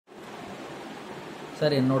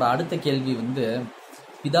Sir, என்னோட அடுத்த கேள்வி வந்து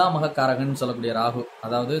பிதாமக காரகன் சொல்லக்கூடிய ராகு,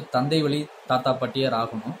 அதாவது தந்தை வழி தாத்தா பாட்டிய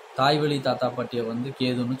ராகுனும் தாய் வழி தாத்தா பாட்டிய வந்து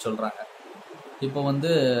கேதுன்னு சொல்றாங்க. இப்போ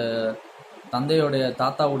வந்து தந்தையோடைய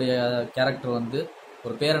தாத்தாவுடைய கேரக்டர் வந்து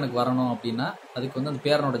ஒரு பேரனுக்கு வரணும் அப்படின்னா அதுக்கு வந்து அந்த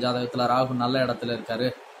பேரனோட ஜாதகத்தில் ராகு நல்ல இடத்துல இருக்காரு,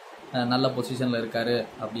 நல்ல பொசிஷனில் இருக்காரு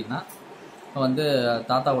அப்படின்னா வந்து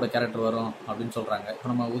தாத்தாவோட கேரக்டர் வரும் அப்படின்னு சொல்கிறாங்க. இப்போ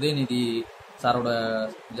நம்ம உதயநிதி சாரோட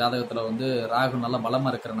ஜாதகத்தில் வந்து ராகு நல்ல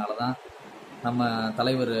பலமாக இருக்கிறனால தான் நம்ம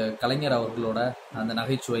தலைவர் கலைஞர் அவர்களோட அந்த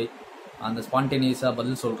நகைச்சுவை, அந்த ஸ்பான்டேனியஸாக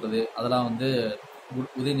பதில் சொல்கிறது, அதெல்லாம் வந்து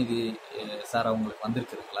உதயநிதி சார் அவங்களுக்கு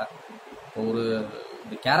வந்திருக்குதுங்களா? இப்போ ஒரு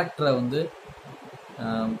இந்த கேரக்டரை வந்து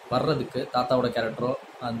வர்றதுக்கு தாத்தாவோட கேரக்டரோ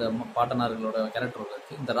அந்த பாட்டனார்களோட கேரக்டர்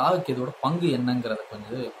வர்றதுக்கு இந்த ராகு கேதுவோட பங்கு என்னங்கிறத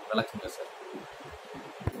கொஞ்சம் விளக்குங்க சார்.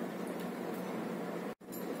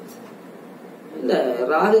 இந்த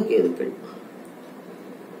ராகு கேதுக்கள்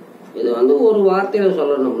இது வந்து ஒரு வார்த்தையில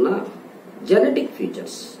சொல்லணும்னா ஜெனட்டிக்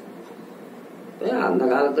ஃபீச்சர்ஸ். அந்த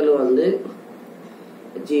காலத்தில் வந்து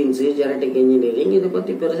ஜீன்ஸு, ஜெனட்டிக் இன்ஜினியரிங் இதை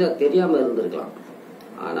பற்றி பெருசாக தெரியாமல் இருந்திருக்கலாம்.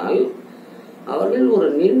 ஆனால் அவர்கள் ஒரு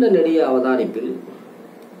நீண்ட நெடிய அவதானிப்பில்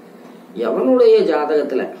எவனுடைய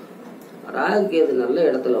ஜாதகத்தில் ராகு கேது நல்ல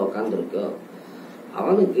இடத்துல உக்காந்துருக்கோ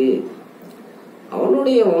அவனுக்கு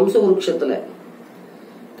அவனுடைய வம்ச விருட்சத்தில்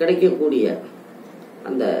கிடைக்கக்கூடிய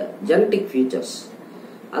அந்த ஜெனட்டிக் ஃபீச்சர்ஸ்,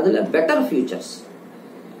 அதில் பெட்டர் ஃபியூச்சர்ஸ்.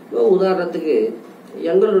 உதாரணத்துக்கு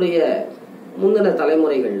எங்களுடைய முந்தின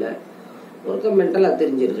தலைமுறைகளில் ஒருத்தன் மென்டலாக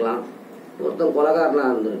தெரிஞ்சிருக்கலாம், ஒருத்தன் கொலகாரனாக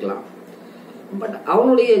இருந்திருக்கலாம். பட்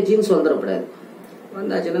அவனுடைய ஜீன்ஸ் வந்துடக்கூடாது,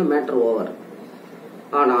 வந்தாச்சுன்னா மேட்டர் ஓவர்.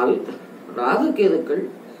 ஆனால் ராகு கேதுக்கள்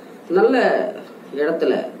நல்ல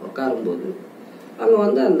இடத்துல உட்காரும்போது அங்கே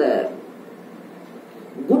வந்து அந்த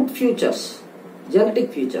குட் ஃபியூச்சர்ஸ்,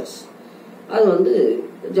 ஜெனட்டிக் ஃபியூச்சர்ஸ் அது வந்து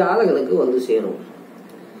ஜாதகனுக்கு வந்து சேரும்.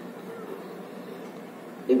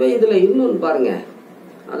 இப்போ இதில் இன்னொன்று பாருங்க,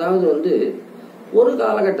 அதாவது வந்து ஒரு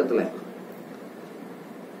காலகட்டத்தில்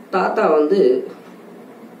தாத்தா வந்து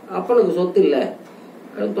அப்பனுக்கு சொத்து இல்லை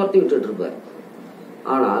துரத்தி விட்டுட்டு இருப்பார்.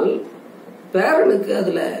 ஆனால் பேரனுக்கு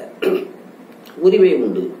அதில் உரிமை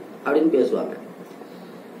உண்டு அப்படின்னு பேசுவாங்க.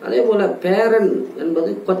 அதே போல பேரன்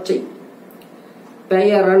என்பது கொச்சை,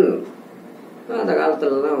 பெயரன். அந்த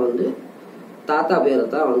காலத்துலலாம் வந்து தாத்தா பேரை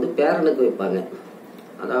தான் வந்து பேரனுக்கு வைப்பாங்க.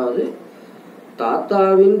 அதாவது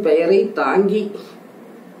தாத்தாவின் பெயரை தாங்கி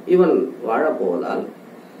இவன் வாழப்போவதால்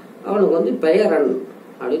அவனுக்கு வந்து பெயரன்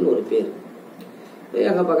அப்படின்னு ஒரு பேர்.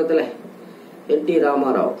 எங்கள் பக்கத்தில் என்.டி.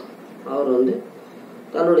 ராமாராவ் அவர் வந்து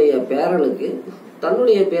தன்னுடைய பேரனுக்கு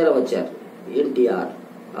தன்னுடைய பேரை வச்சார், என்டிஆர்.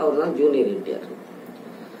 அவர் தான் ஜூனியர் என்டிஆர்.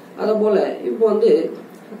 அதே போல் இப்போ வந்து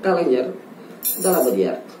கலைஞர்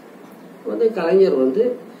தளபதியார் வந்து கலைஞர் வந்து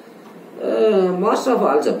மாஸ்டர் ஆஃப்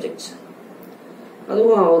ஆல் சப்ஜெக்ட்ஸ்.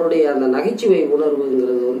 அதுவும் அவருடைய அந்த நகைச்சுவை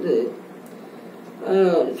உணர்வுங்கிறது வந்து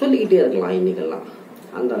சொல்லிக்கிட்டே இருக்கலாம் இன்னைக்கெல்லாம்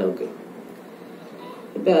அந்த அளவுக்கு.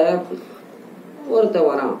 இப்போ ஒருத்தன்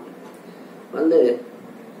வரான் வந்து,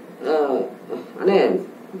 அண்ணே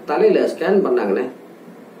தலையில் ஸ்கேன் பண்ணாங்கண்ணே,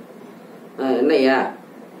 என்னய்யா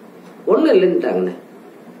ஒன்றும் இல்லைன்னுட்டாங்கண்ணே.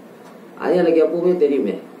 அது எனக்கு எப்பவுமே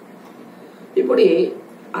தெரியுமே. இப்படி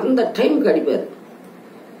அந்த டைமுக்கு அடிப்பார்.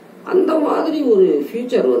 அந்த மாதிரி ஒரு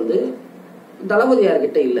ஃபியூச்சர் வந்து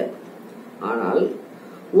தளபதியார்கிட்ட இல்லை. ஆனால்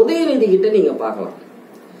உதயநிதி கிட்ட நீங்க பார்க்கலாம்.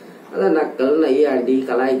 அதான் நக்கல், நையாண்டி,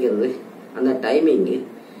 கலாய்க்கிறது, அந்த டைமிங்கு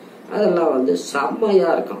அதெல்லாம் வந்து செம்மையா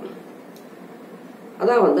இருக்கும்.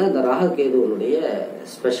 அதான் வந்து அந்த ராகு கேதுவனுடைய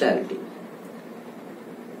ஸ்பெஷாலிட்டி.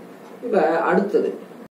 இப்ப அடுத்தது